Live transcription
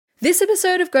This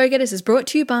episode of Grow Getters is brought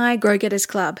to you by Grow Getters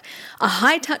Club, a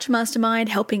high-touch mastermind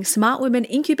helping smart women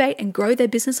incubate and grow their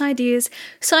business ideas,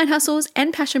 side hustles,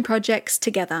 and passion projects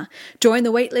together. Join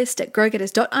the waitlist at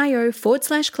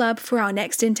growgetters.io/club for our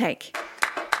next intake.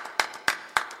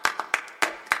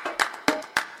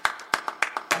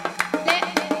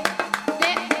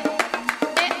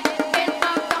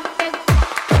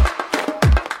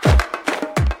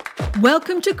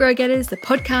 Welcome to Grow Getters, the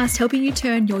podcast helping you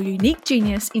turn your unique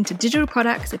genius into digital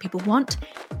products that people want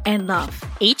and love.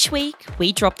 Each week,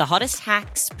 we drop the hottest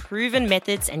hacks, proven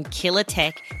methods, and killer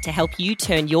tech to help you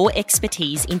turn your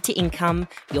expertise into income,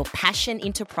 your passion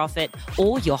into profit,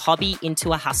 or your hobby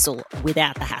into a hustle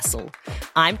without the hassle.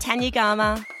 I'm Tanya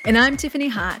Gama. And I'm Tiffany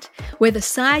Hart. We're the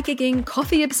side-gigging,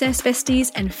 coffee-obsessed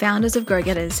besties and founders of Grow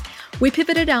Getters. We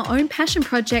pivoted our own passion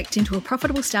project into a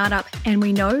profitable startup, and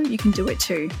we know you can do it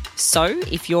too. So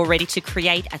if you're ready to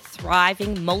create a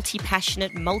thriving,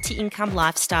 multi-passionate, multi-income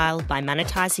lifestyle by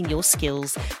monetizing your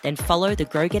skills, then follow the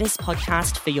Grow Getters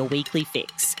podcast for your weekly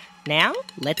fix. Now,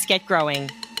 let's get growing.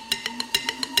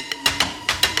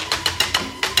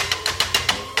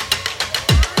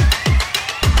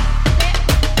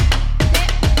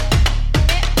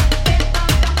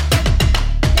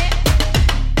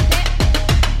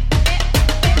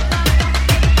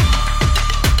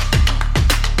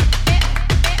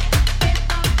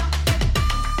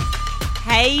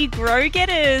 Hey Grow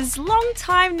Getters, long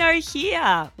time no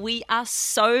hear. We are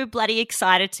so bloody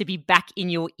excited to be back in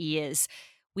your ears.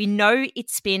 We know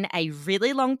it's been a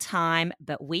really long time,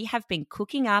 but we have been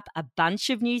cooking up a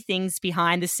bunch of new things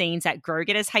behind the scenes at Grow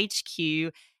Getters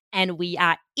HQ, and we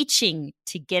are itching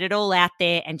to get it all out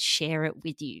there and share it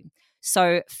with you.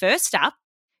 So first up,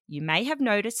 you may have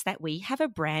noticed that we have a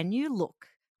brand new look.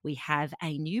 We have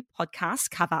a new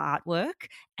podcast cover artwork,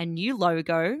 a new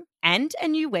logo, and a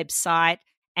new website,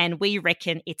 and we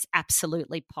reckon it's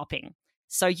absolutely popping.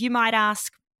 So you might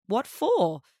ask, what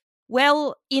for?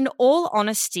 Well, in all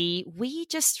honesty, we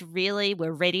just really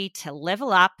were ready to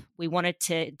level up. We wanted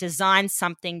to design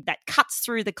something that cuts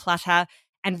through the clutter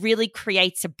and really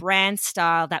creates a brand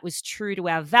style that was true to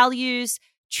our values,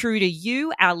 true to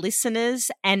you, our listeners,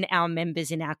 and our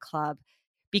members in our club.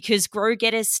 Because Grow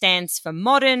Getters stands for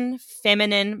modern,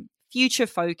 feminine,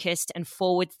 future-focused, and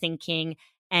forward-thinking.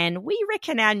 And we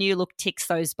reckon our new look ticks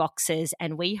those boxes,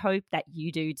 and we hope that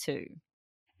you do too.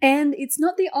 And it's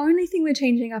not the only thing we're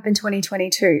changing up in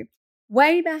 2022.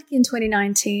 Way back in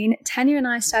 2019, Tanya and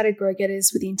I started Grow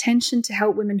Getters with the intention to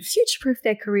help women future-proof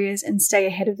their careers and stay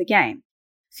ahead of the game.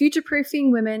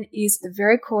 Future-proofing women is the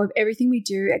very core of everything we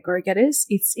do at Grow Getters.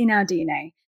 It's in our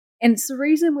DNA. And it's the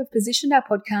reason we've positioned our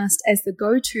podcast as the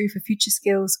go-to for future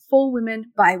skills for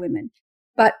women by women.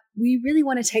 But we really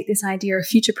want to take this idea of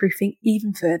future-proofing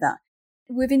even further.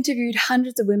 We've interviewed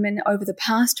hundreds of women over the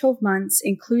past 12 months,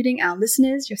 including our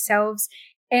listeners, yourselves,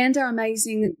 and our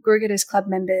amazing Grow Getters Club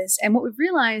members. And what we've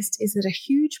realized is that a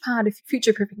huge part of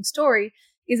future-proofing story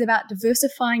is about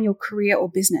diversifying your career or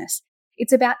business.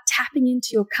 It's about tapping into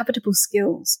your covetable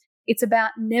skills. It's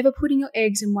about never putting your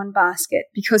eggs in one basket,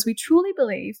 because we truly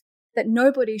believe that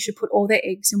nobody should put all their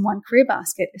eggs in one career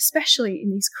basket, especially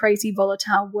in this crazy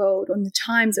volatile world on the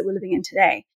times that we're living in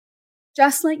today.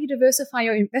 Just like you diversify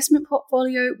your investment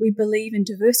portfolio, we believe in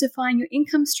diversifying your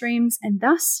income streams and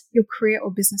thus your career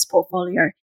or business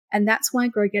portfolio. And that's why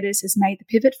Grow Getters has made the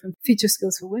pivot from Future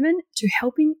Skills for Women to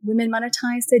helping women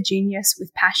monetize their genius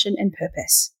with passion and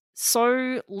purpose.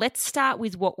 So let's start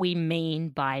with what we mean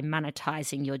by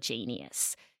monetizing your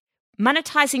genius.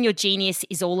 Monetizing your genius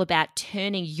is all about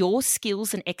turning your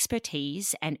skills and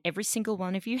expertise, and every single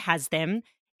one of you has them,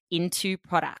 into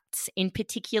products, in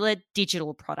particular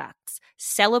digital products,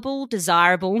 sellable,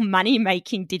 desirable,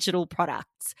 money-making digital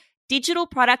products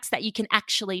that you can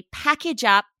actually package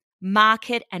up,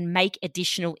 market, and make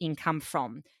additional income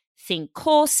from. Think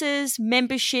courses,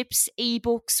 memberships,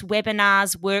 ebooks,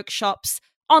 webinars, workshops,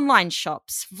 online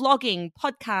shops, vlogging,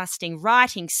 podcasting,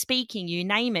 writing, speaking, you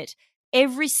name it.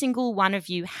 Every single one of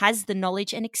you has the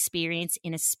knowledge and experience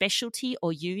in a specialty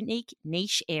or unique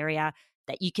niche area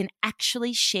that you can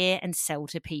actually share and sell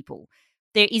to people.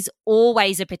 There is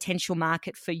always a potential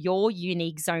market for your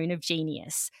unique zone of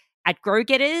genius. At Grow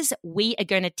Getters, we are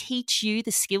going to teach you the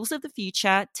skills of the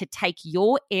future to take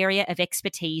your area of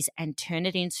expertise and turn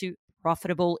it into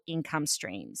profitable income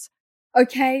streams.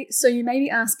 Okay, so you may be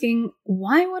asking,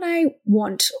 why would I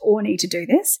want or need to do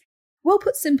this? Well,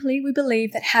 put simply, we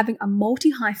believe that having a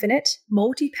multi-hyphenate,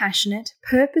 multi-passionate,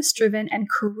 purpose-driven and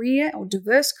career or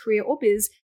diverse career or biz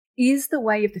is the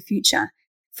way of the future.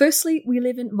 Firstly, we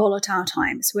live in volatile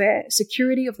times where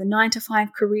security of the 9-to-5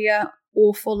 career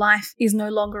or for life is no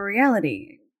longer a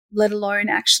reality. let alone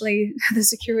actually the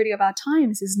security of our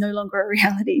times, is no longer a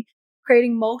reality.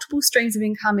 Creating multiple streams of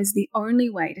income is the only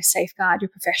way to safeguard your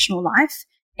professional life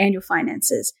and your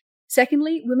finances.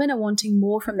 Secondly, women are wanting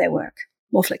more from their work,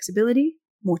 more flexibility,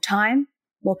 more time,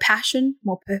 more passion,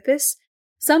 more purpose.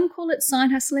 Some call it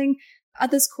side hustling,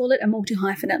 others call it a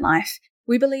multi-hyphenate life.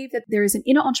 We believe that there is an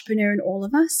inner entrepreneur in all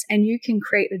of us, and you can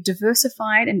create a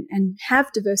diversified and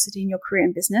have diversity in your career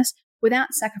and business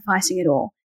without sacrificing it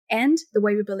all. And the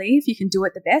way we believe you can do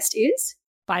it the best is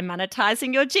by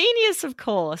monetizing your genius, of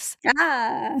course.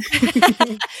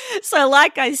 So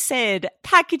like I said,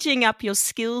 packaging up your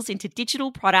skills into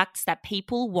digital products that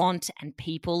people want and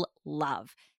people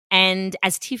love. And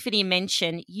as Tiffany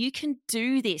mentioned, you can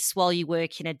do this while you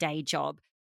work in a day job,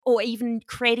 or even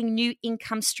creating new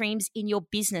income streams in your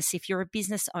business if you're a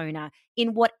business owner.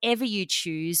 In whatever you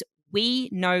choose, we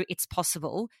know it's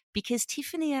possible because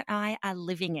Tiffany and I are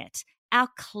living it. Our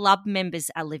club members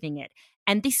are living it.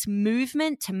 And this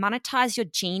movement to monetize your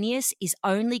genius is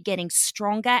only getting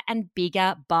stronger and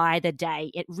bigger by the day.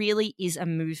 It really is a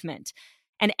movement.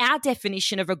 And our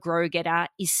definition of a grow-getter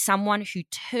is someone who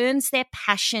turns their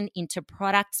passion into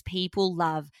products people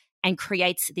love and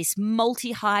creates this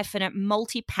multi-hyphenate,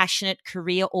 multi-passionate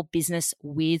career or business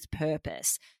with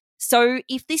purpose. So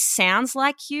if this sounds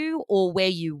like you or where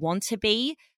you want to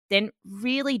be, then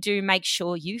really do make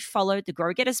sure you follow the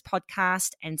Grow Getters podcast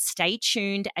and stay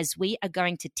tuned as we are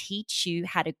going to teach you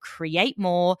how to create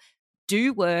more,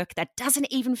 do work that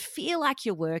doesn't even feel like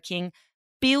you're working,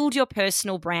 build your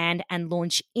personal brand, and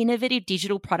launch innovative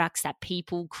digital products that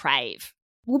people crave.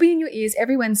 We'll be in your ears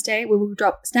every Wednesday where we'll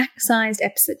drop snack-sized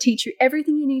episodes that teach you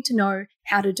everything you need to know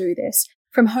how to do this,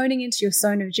 from honing into your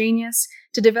zone of genius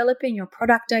to developing your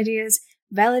product ideas,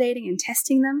 validating and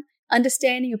testing them,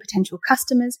 understanding your potential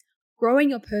customers, growing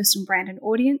your personal brand and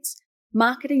audience,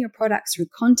 marketing your products through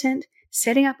content,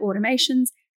 setting up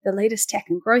automations, the latest tech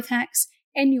and growth hacks,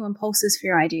 and new impulses for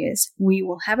your ideas. We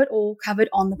will have it all covered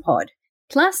on the pod.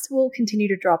 Plus, we'll continue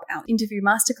to drop our interview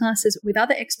masterclasses with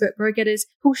other expert grow-getters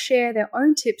who'll share their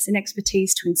own tips and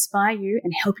expertise to inspire you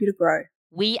and help you to grow.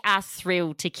 We are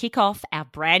thrilled to kick off our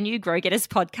brand new Grow Getters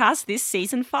podcast this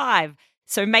season 5.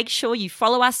 So make sure you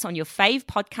follow us on your fave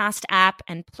podcast app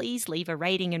and please leave a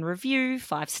rating and review,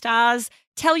 5 stars.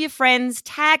 Tell your friends,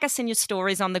 tag us in your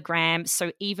stories on the gram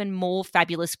so even more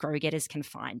fabulous grow-getters can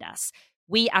find us.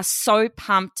 We are so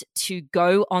pumped to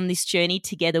go on this journey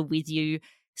together with you.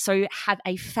 So have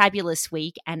a fabulous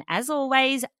week. And as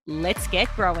always, let's get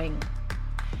growing.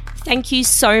 Thank you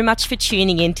so much for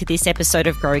tuning in to this episode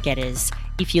of Grow Getters.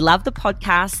 If you love the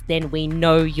podcast, then we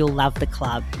know you'll love the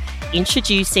club.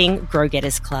 Introducing Grow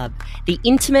Getters Club, the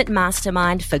intimate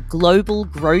mastermind for global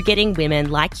grow-getting women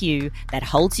like you that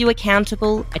holds you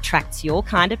accountable, attracts your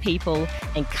kind of people,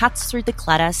 and cuts through the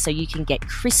clutter so you can get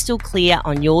crystal clear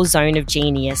on your zone of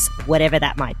genius, whatever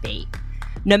that might be.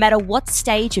 No matter what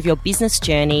stage of your business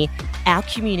journey, our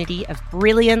community of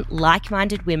brilliant,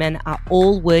 like-minded women are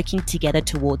all working together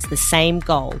towards the same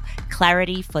goal,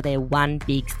 clarity for their one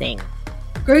big thing.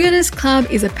 Grow Getters Club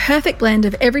is a perfect blend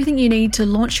of everything you need to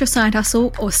launch your side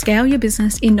hustle or scale your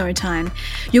business in no time.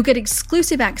 You'll get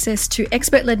exclusive access to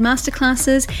expert-led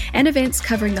masterclasses and events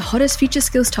covering the hottest future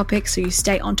skills topics so you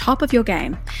stay on top of your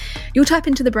game. You'll tap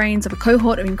into the brains of a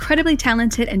cohort of incredibly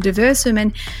talented and diverse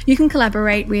women you can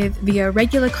collaborate with via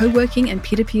regular co-working and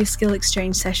peer-to-peer skill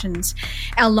exchange sessions.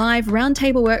 Our live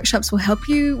roundtable workshops will help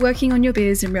you working on your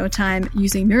biz in real time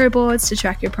using Miro boards to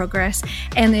track your progress,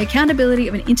 and the accountability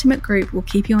of an intimate group will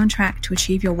keep you on track to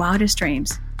achieve your wildest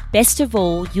dreams. Best of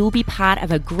all, you'll be part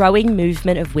of a growing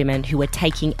movement of women who are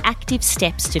taking active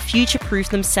steps to future-proof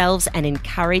themselves and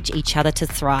encourage each other to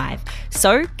thrive.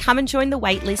 So come and join the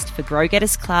waitlist for Grow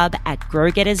Getters Club at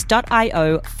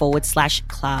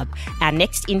growgetters.io/club. Our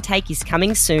next intake is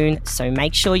coming soon, so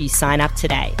make sure you sign up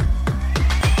today.